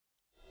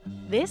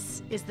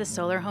This is the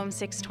SolarHome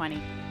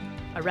 620,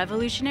 a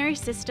revolutionary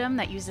system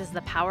that uses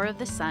the power of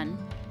the sun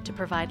to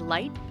provide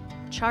light,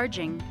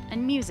 charging,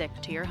 and music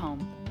to your home,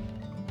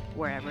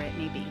 wherever it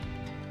may be.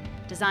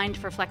 Designed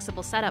for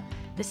flexible setup,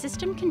 the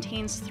system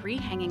contains 3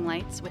 hanging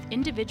lights with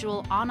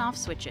individual on-off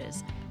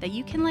switches that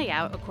you can lay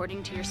out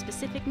according to your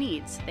specific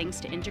needs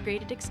thanks to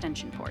integrated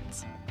extension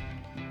ports.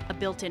 A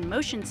built-in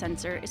motion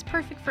sensor is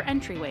perfect for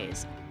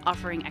entryways,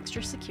 offering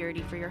extra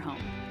security for your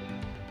home.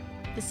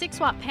 The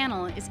 6-watt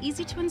panel is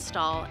easy to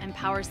install and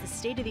powers the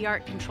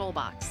state-of-the-art control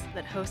box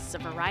that hosts a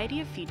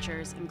variety of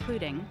features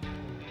including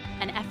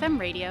an FM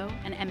radio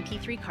and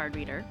MP3 card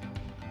reader,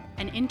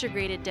 an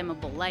integrated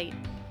dimmable light,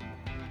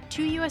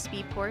 2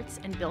 USB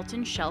ports and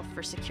built-in shelf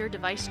for secure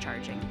device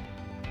charging,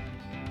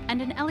 and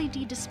an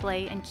LED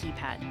display and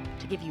keypad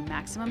to give you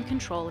maximum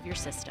control of your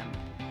system.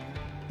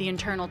 The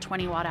internal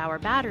 20-watt-hour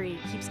battery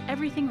keeps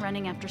everything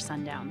running after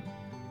sundown.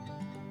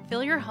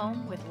 Fill your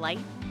home with light,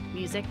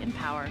 music, and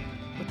power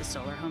with the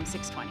SolarHome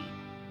 620.